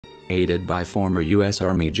aided by former U.S.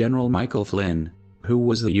 Army General Michael Flynn, who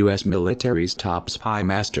was the U.S. military's top spy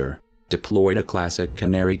master, deployed a classic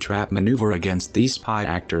Canary trap maneuver against these spy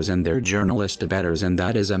actors and their journalist abettors, and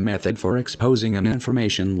that is a method for exposing an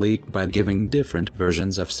information leak by giving different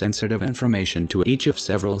versions of sensitive information to each of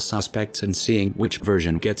several suspects and seeing which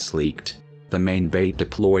version gets leaked. The main bait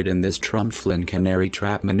deployed in this Trump-Flynn Canary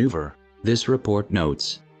trap maneuver, this report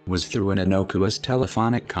notes, was through an innocuous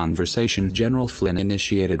telephonic conversation General Flynn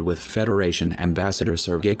initiated with Federation Ambassador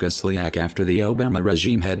Sergei Kislyak after the Obama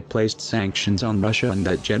regime had placed sanctions on Russia, and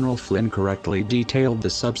that General Flynn correctly detailed the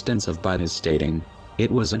substance of by his stating,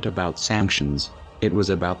 "It wasn't about sanctions, it was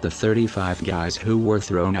about the 35 guys who were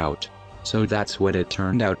thrown out. So that's what it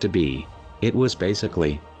turned out to be. It was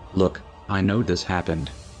basically, look, I know this happened,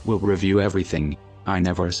 we'll review everything. I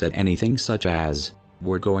never said anything such as,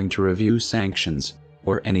 we're going to review sanctions,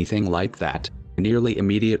 or anything like that." Nearly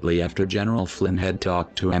immediately after General Flynn had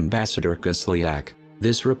talked to Ambassador Kislyak,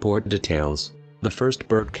 this report details, the first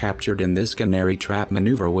bird captured in this Canary trap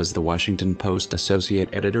maneuver was the Washington Post associate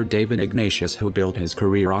editor David Ignatius, who built his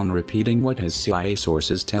career on repeating what his CIA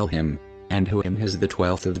sources tell him, and who in his The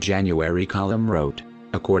 12th of January column wrote,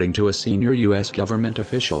 according to a senior U.S. government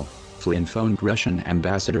official, Flynn phoned Russian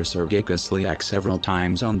Ambassador Sergei Kislyak several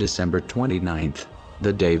times on December 29,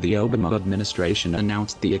 the day the Obama administration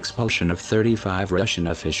announced the expulsion of 35 Russian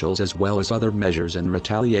officials as well as other measures in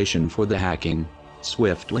retaliation for the hacking.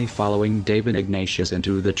 Swiftly following David Ignatius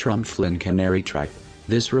into the Trump-Flynn Canary trap,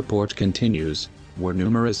 this report continues, were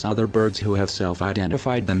numerous other birds who have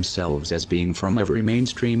self-identified themselves as being from every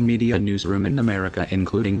mainstream media newsroom in America,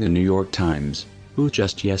 including the New York Times, who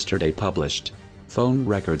just yesterday published, phone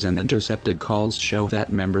records and intercepted calls show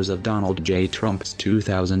that members of Donald J. Trump's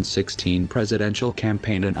 2016 presidential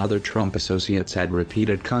campaign and other Trump associates had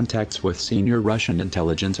repeated contacts with senior Russian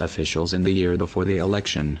intelligence officials in the year before the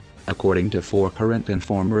election, according to 4 current and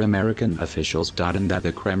former American officials. And that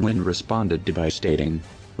the Kremlin responded to by stating,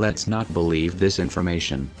 "Let's not believe this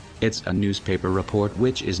information. It's a newspaper report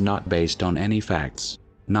which is not based on any facts,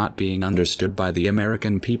 not being understood by the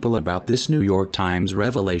American people." About this New York Times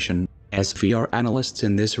revelation, SVR analysts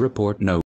in this report note,